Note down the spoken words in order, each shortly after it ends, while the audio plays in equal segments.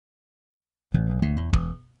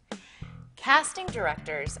Casting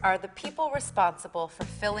directors are the people responsible for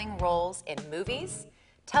filling roles in movies,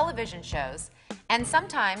 television shows, and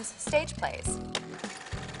sometimes stage plays.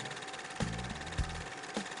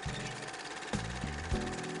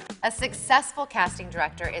 A successful casting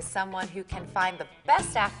director is someone who can find the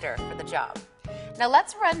best actor for the job. Now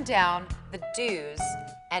let's run down the do's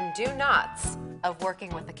and do nots of working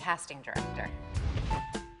with a casting director.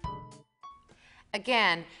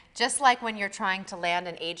 Again, just like when you're trying to land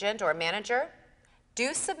an agent or manager,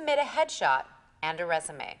 do submit a headshot and a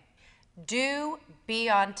resume. Do be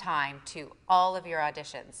on time to all of your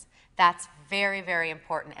auditions. That's very, very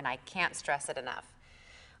important, and I can't stress it enough.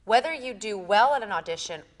 Whether you do well at an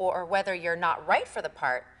audition or whether you're not right for the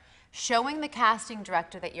part, showing the casting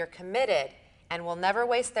director that you're committed and will never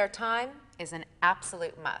waste their time is an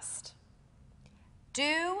absolute must.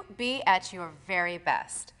 Do be at your very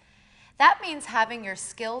best. That means having your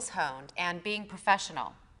skills honed and being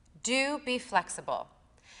professional. Do be flexible.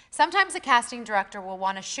 Sometimes a casting director will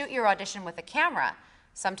want to shoot your audition with a camera.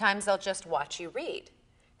 Sometimes they'll just watch you read.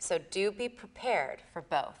 So do be prepared for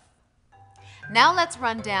both. Now let's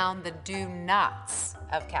run down the do nots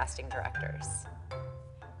of casting directors.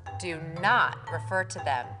 Do not refer to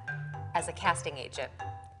them as a casting agent.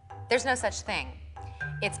 There's no such thing.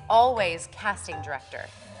 It's always casting director.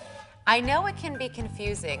 I know it can be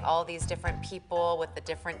confusing, all these different people with the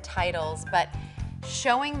different titles, but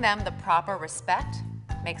showing them the proper respect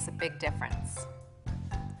makes a big difference.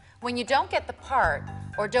 When you don't get the part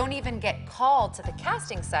or don't even get called to the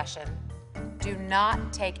casting session, do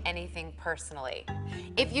not take anything personally.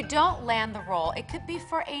 If you don't land the role, it could be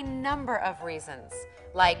for a number of reasons,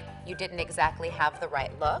 like you didn't exactly have the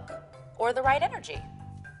right look or the right energy.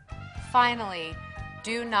 Finally,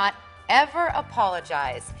 do not ever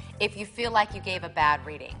apologize if you feel like you gave a bad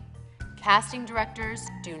reading. Casting directors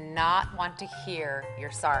do not want to hear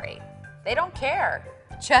you're sorry. They don't care.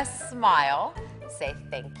 Just smile, say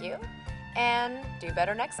thank you, and do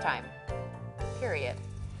better next time. Period.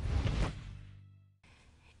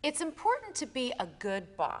 It's important to be a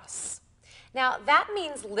good boss. Now, that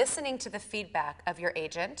means listening to the feedback of your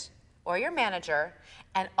agent or your manager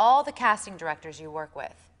and all the casting directors you work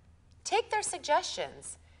with. Take their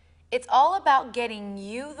suggestions. It's all about getting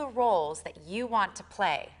you the roles that you want to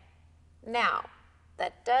play. Now,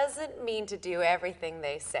 that doesn't mean to do everything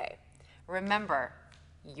they say. Remember,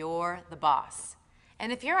 you're the boss.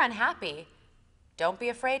 And if you're unhappy, don't be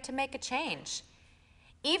afraid to make a change.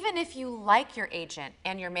 Even if you like your agent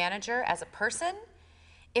and your manager as a person,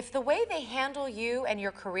 if the way they handle you and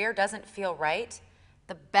your career doesn't feel right,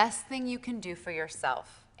 the best thing you can do for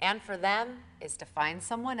yourself and for them is to find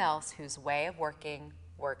someone else whose way of working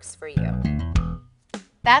works for you.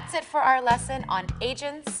 That's it for our lesson on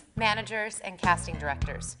agents, managers, and casting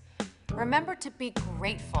directors. Remember to be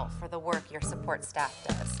grateful for the work your support staff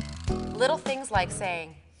does. Little things like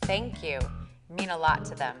saying thank you mean a lot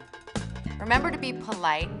to them. Remember to be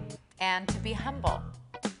polite and to be humble.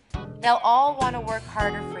 They'll all want to work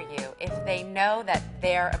harder for you if they know that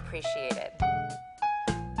they're appreciated.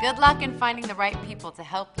 Good luck in finding the right people to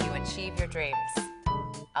help you achieve your dreams.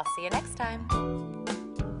 I'll see you next time.